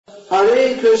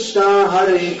Hare Krishna,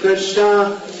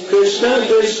 Krishna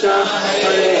Krishna,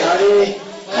 Hare Hare,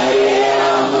 Hare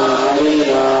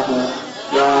Rama,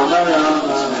 Rama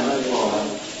Rama, Hare Hare.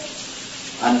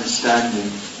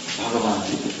 Understanding Bhagavan.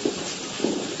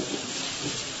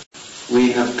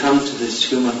 We have come to this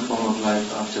human form of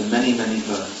life after many, many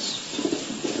births.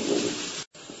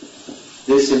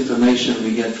 This information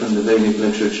we get from the Vedic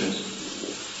literatures.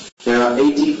 There are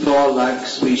 84 lakh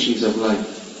species of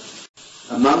life.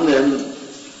 Among them,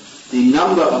 the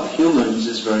number of humans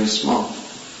is very small.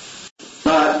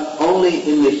 But only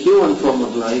in the human form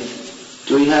of life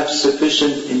do we have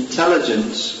sufficient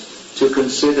intelligence to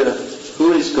consider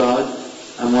who is God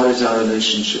and what is our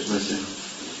relationship with Him.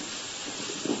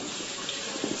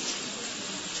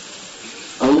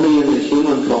 Only in the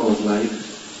human form of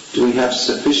life do we have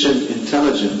sufficient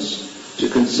intelligence to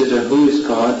consider who is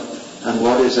God and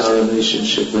what is our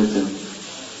relationship with Him.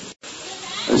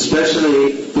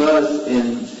 Especially birth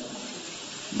in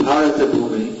Bharata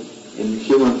Bhumi, in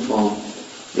human form,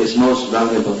 is most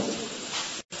valuable.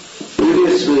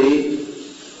 Previously,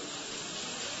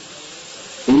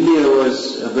 India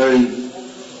was a very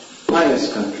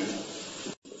pious country.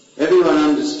 Everyone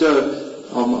understood,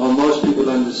 or most people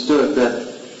understood, that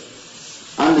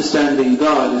understanding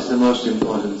God is the most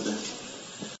important thing.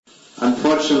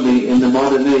 Unfortunately, in the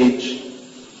modern age,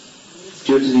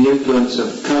 due to the influence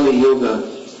of Kali Yuga,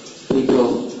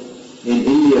 people in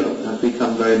India have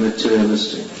become very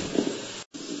materialistic.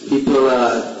 People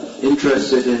are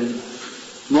interested in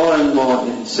more and more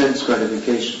in sense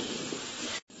gratification.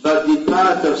 But the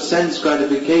path of sense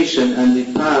gratification and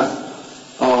the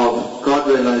path of God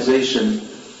realization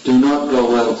do not go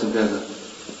well together.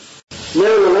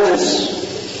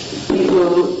 Nevertheless,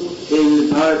 people in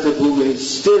Bharata Bhumi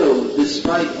still,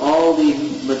 despite all the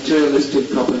materialistic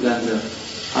propaganda,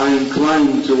 are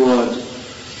inclined toward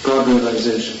God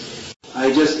realization.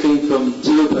 I just came from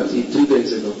Tirupati 2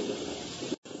 days ago.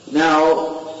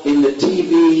 Now, in the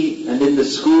TV and in the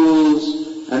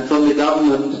schools and from the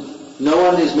government, no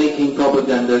one is making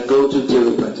propaganda, go to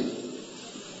Tirupati.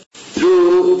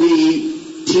 Through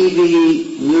the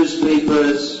TV,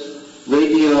 newspapers,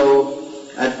 radio,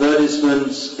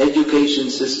 advertisements, education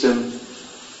system,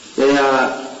 they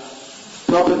are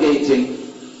propagating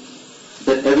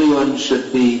that everyone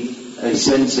should be a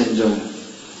sense enjoyer.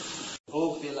 I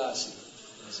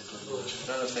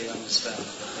don't know if they understand,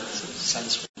 but that's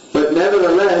Sanskrit. But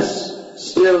nevertheless,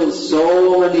 still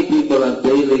so many people are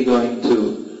daily going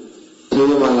to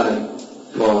Tirumalai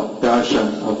for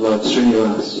darshan of Lord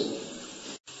Srinivas.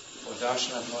 For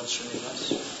darshan of Lord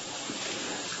Srinivas?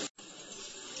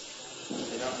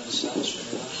 They don't understand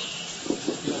Srinivas?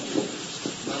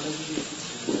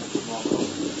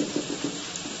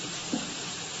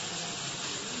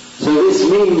 So this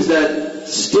means that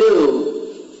still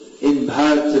in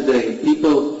Bharat today,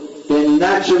 people, their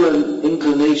natural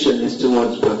inclination is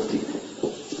towards bhakti.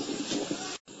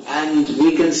 And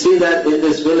we can see that in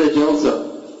this village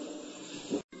also.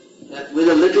 That with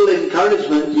a little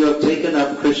encouragement, you have taken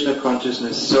up Krishna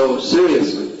consciousness so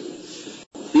seriously.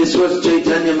 This was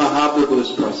Chaitanya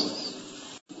Mahaprabhu's process.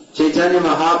 Chaitanya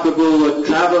Mahaprabhu would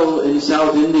travel in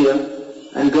South India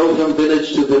and go from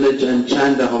village to village and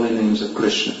chant the holy names of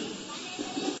Krishna.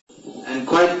 And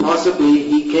quite possibly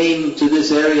he came to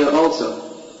this area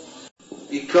also.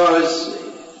 Because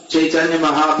Chaitanya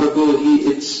Mahaprabhu,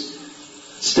 it's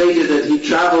stated that he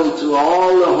traveled to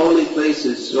all the holy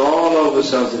places all over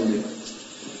South India.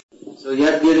 So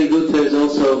Yadgiri Gutta is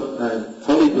also a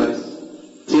holy place,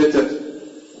 Tirtha.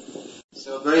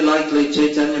 So very likely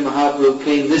Chaitanya Mahaprabhu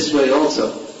came this way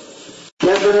also.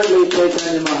 Definitely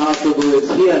Chaitanya Mahaprabhu is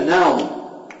here now.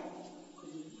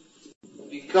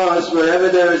 Because wherever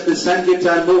there is the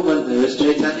Sankirtan movement, there is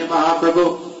Chaitanya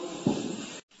Mahaprabhu.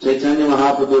 Chaitanya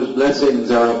Mahaprabhu's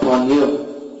blessings are upon you.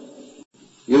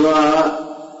 You are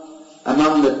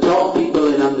among the top people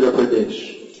in Andhra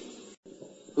Pradesh,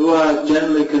 who are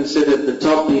generally considered the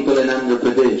top people in Andhra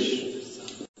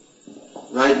Pradesh.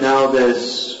 Right now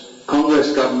there's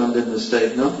Congress government in the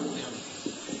state, no?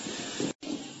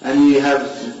 And we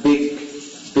have big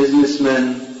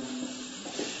businessmen.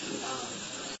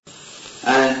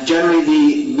 And generally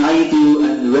the Naidu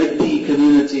and Reddy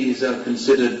communities are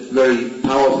considered very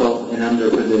powerful in Andhra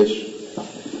Pradesh.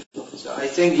 So I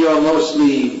think you're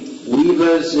mostly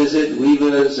weavers, is it?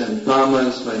 Weavers and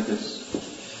farmers like this.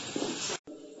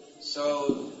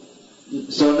 So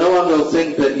no one will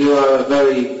think that you are a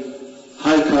very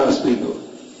high caste people.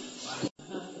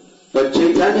 But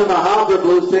Chaitanya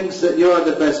Mahaprabhu thinks that you are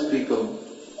the best people.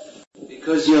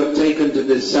 Because you have taken to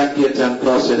this Sankirtan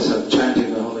process of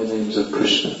chanting the holy names of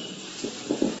Krishna.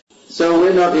 So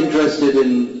we're not interested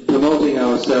in promoting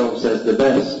ourselves as the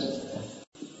best.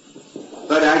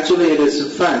 But actually it is a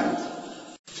fact.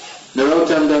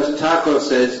 Narottam Das Thakur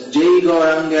says, Jai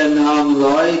Gauranga Naam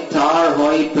Loi Tar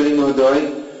Hoi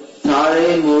Premodoi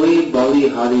Tare Mui Bali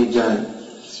Hari Jai.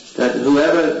 That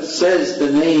whoever says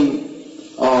the name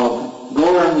of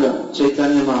Gauranga,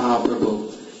 Chaitanya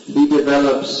Mahaprabhu, he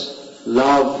develops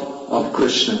love of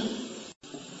Krishna.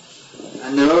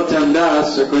 And Narottam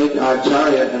Das, a great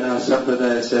Acharya in our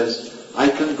Sampradaya, says, I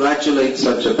congratulate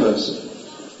such a person.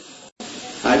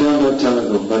 I don't know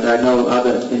Telugu, but I know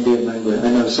other Indian language. I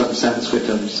know some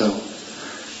Sanskritam, so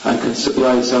I can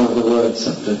supply some of the words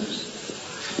sometimes.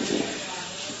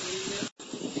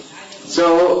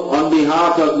 So, on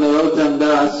behalf of Narottam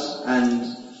Das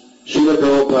and Srila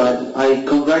Prabhupada, I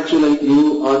congratulate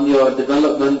you on your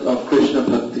development of Krishna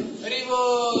Bhakti.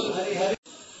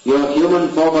 Your human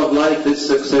form of life is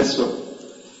successful.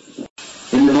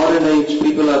 In the modern age,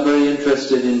 people are very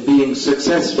interested in being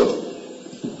successful.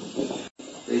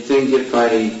 They think if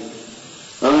I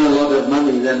earn a lot of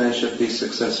money, then I should be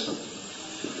successful.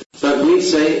 But we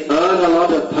say, earn a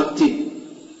lot of bhakti.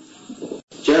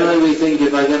 Generally we think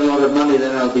if I get a lot of money,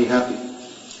 then I'll be happy.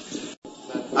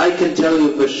 I can tell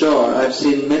you for sure, I've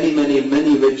seen many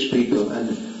rich people,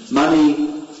 and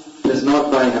money does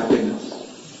not buy happiness.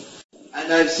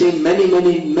 And I've seen many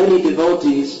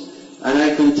devotees, and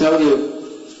I can tell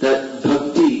you that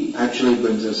bhakti actually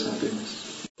brings us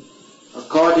happiness.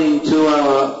 According to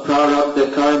our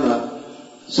prarabdha karma,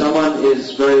 someone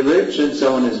is very rich and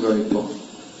someone is very poor.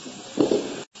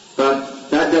 But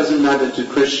that doesn't matter to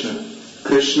Krishna.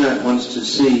 Krishna wants to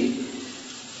see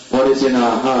what is in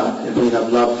our heart if we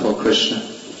have love for Krishna.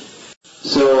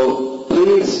 So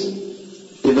please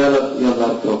develop your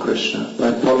love for Krishna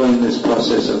by following this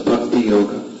process of bhakti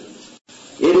yoga.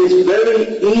 It is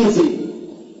very easy.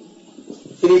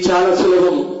 It is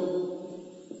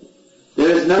there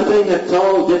is nothing at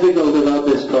all difficult about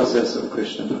this process of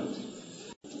Krishna Bhakti.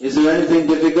 Is there anything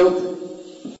difficult?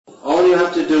 All you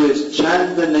have to do is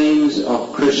chant the names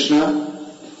of Krishna,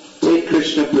 take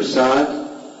Krishna Prasadam,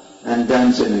 and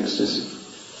dance in ecstasy.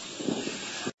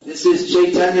 This is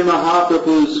Chaitanya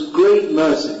Mahaprabhu's great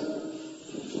mercy.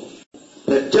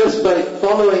 That just by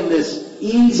following this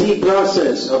easy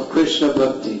process of Krishna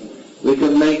Bhakti, we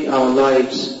can make our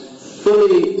lives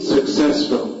fully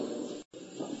successful.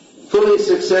 Fully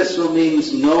successful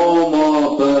means no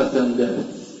more birth and death.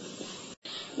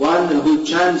 One who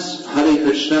chants Hare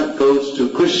Krishna goes to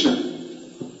Krishna.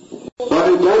 One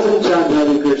who doesn't chant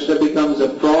Hare Krishna becomes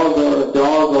a frog or a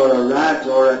dog or a rat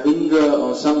or an Indra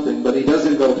or something, but he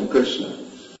doesn't go to Krishna.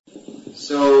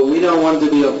 So we don't want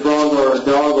to be a frog or a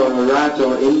dog or a rat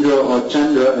or Indra or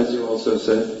Chandra, as you also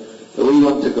said, but we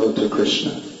want to go to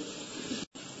Krishna.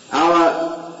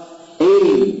 Our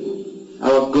aim,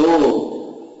 our goal,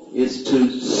 is to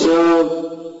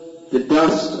serve the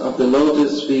dust of the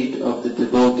lotus feet of the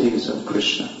devotees of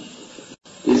Krishna.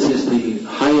 This is the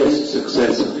highest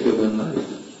success of human life.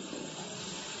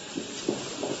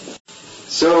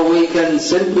 So we can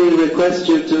simply request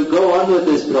you to go on with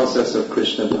this process of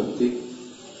Krishna Bhakti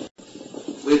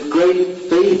with great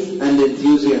faith and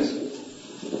enthusiasm.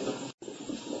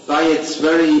 By its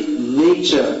very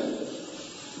nature,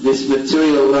 this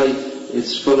material life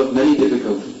is full of many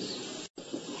difficulties.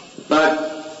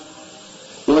 But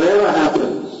whatever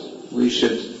happens, we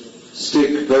should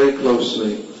stick very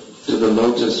closely to the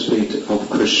lotus feet of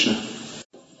Krishna,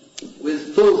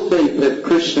 with full faith that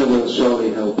Krishna will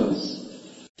surely help us.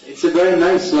 It's a very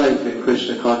nice life in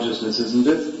Krishna consciousness, isn't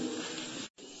it?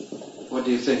 What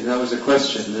do you think? That was a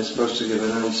question. They're supposed to give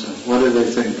an answer. What do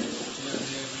they think?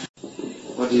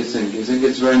 What do you think? You think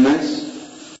it's very nice?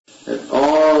 That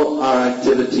all our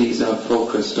activities are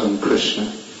focused on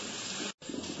Krishna.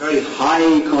 Very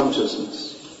high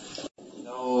consciousness.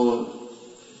 No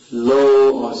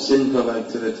low or sinful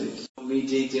activities. No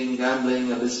meat eating, gambling,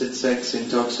 illicit sex,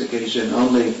 intoxication.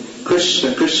 Only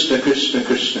Krishna, Krishna, Krishna,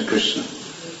 Krishna, Krishna.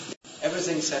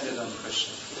 Everything centered on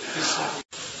Krishna.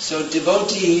 So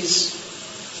devotees,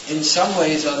 in some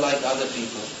ways, are like other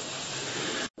people.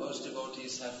 Most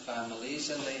devotees have families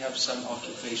and they have some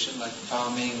occupation like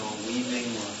farming or weaving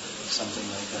or something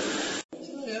like that.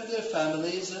 So they have their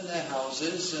families and their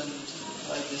houses and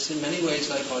like this, in many ways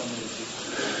like ordinary people.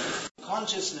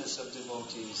 Consciousness of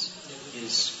devotees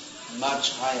is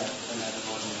much higher than that of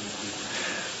ordinary people.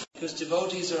 Because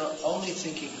devotees are only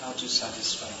thinking how to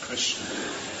satisfy Krishna.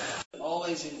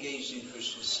 Always engaged in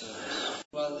Krishna's service.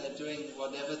 While they're doing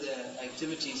whatever their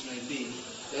activities may be,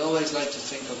 they always like to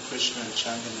think of Krishna and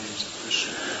chant the names of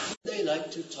Krishna. They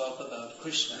like to talk about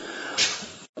Krishna.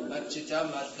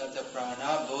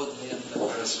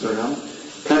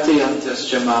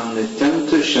 Kathayantascha mam nityam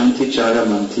tushanti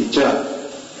charamanti cha.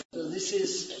 So this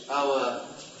is our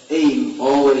aim,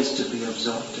 always to be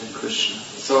absorbed in Krishna,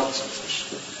 thoughts of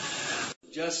Krishna.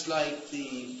 Just like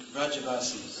the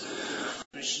Brajavasis,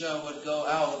 Krishna would go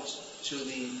out to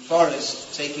the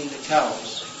forest taking the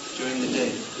cows during the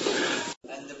day.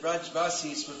 And the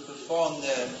Brajavasis would perform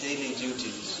their daily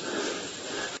duties.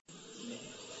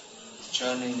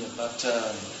 Churning the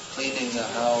butter, cleaning the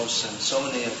house, and so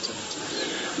many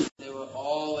activities. They were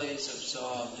always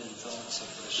absorbed in thoughts of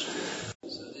Krishna.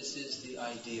 So this is the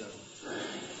ideal.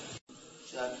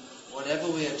 That whatever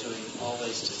we are doing,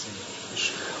 always to think of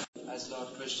Krishna. As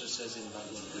Lord Krishna says in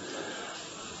Bhagavad Gita,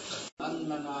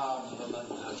 Anmana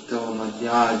bhavanto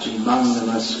madhyaji mam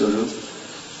namaskuru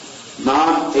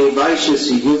mam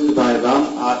evaishasi yukbhaivam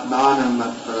atmanam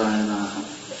matparayanaha.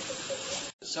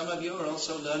 Some of you are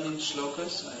also learning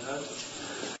shlokas, I heard.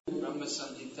 Brahma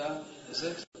Samhita, is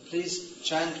it? Please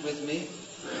chant with me.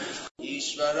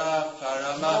 Ishvara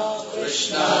Parama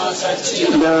Krishna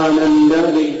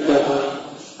Satchidananda Vigraha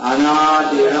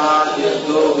Anadirādya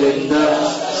Govinda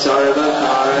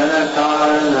Sarvakarana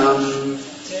Karanam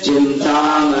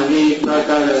Chintamani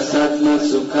Prakara Satma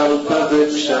Sukalpa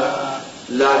Vriksha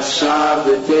Laksha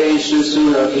Vriteshu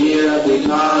Suravira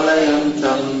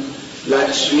Vikalayantam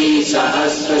Lakshmi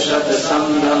Sahasra Shata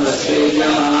Sambhama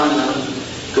Sejamanam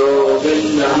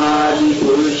Govindamadi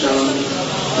Purusham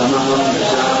Tamaham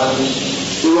Bhajami.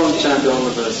 We won't chant all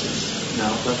the verses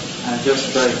now, but I'm just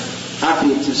very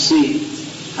happy to see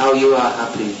how you are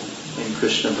happy in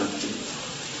Krishna Bhakti.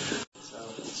 So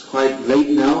it's quite late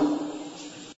now.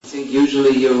 I think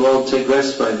usually you all take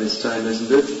rest by this time,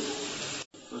 isn't it?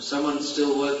 Or someone's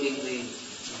still working the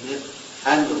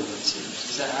handle, it seems.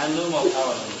 Is that handloom or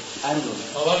power loom? Handloom.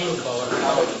 Power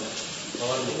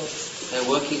loom. They're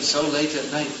working so late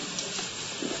at night.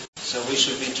 So we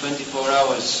should be 24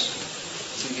 hours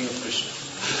thinking of Krishna.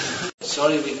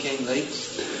 Sorry we came late.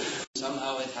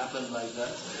 Somehow it happened like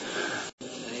that.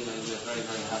 Anyway, we're very,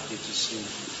 very happy to see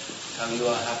how you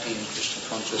are happy in Krishna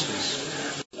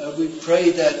consciousness. We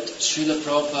pray that Srila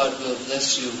Prabhupada will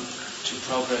bless you to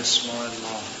progress more and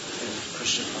more in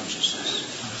Krishna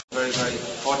consciousness. Very, very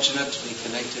fortunate to be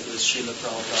connected with Srila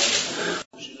Prabhupada.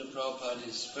 Srila Prabhupada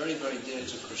is very, very dear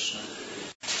to Krishna.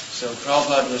 So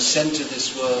Prabhupada was sent to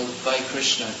this world by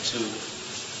Krishna to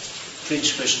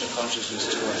preach Krishna consciousness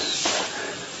to us.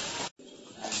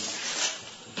 And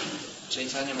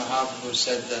Chaitanya Mahaprabhu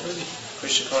said that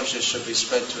Krishna consciousness should be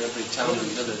spread to every town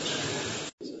and village.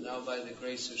 So now by the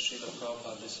grace of Srila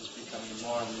Prabhupada, this is becoming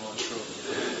more and more true.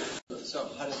 So,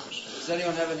 Hare Krishna. Does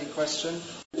anyone have any question?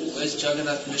 Where's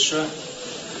Jagannath Mishra?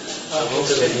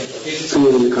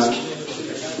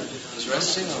 He's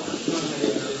resting or?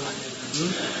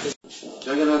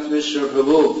 Jagannath Mishra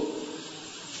Prabhu.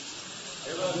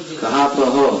 Kaha pa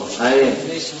ho? Aye.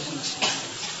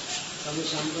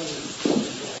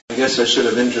 I guess I should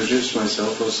have introduced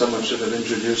myself, or someone should have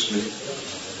introduced me.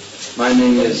 My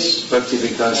name is Bhakti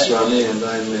Vikas Swami, and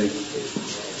I'm a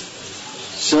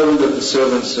servant of the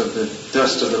servants of the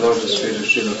dust of the lotus feet of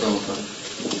Srila Prabhupada.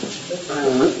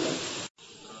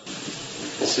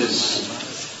 This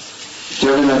is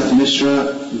Jagannath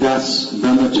Mishra Das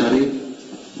Brahmachari,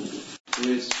 who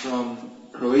is from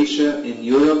Croatia in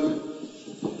Europe,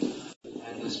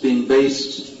 and has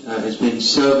been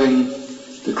serving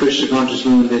the Krishna conscious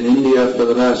movement in India for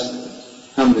the last,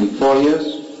 4 years?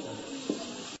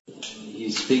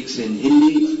 He speaks in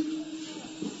Hindi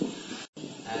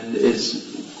and is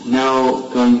now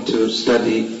going to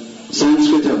study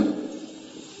Sanskritam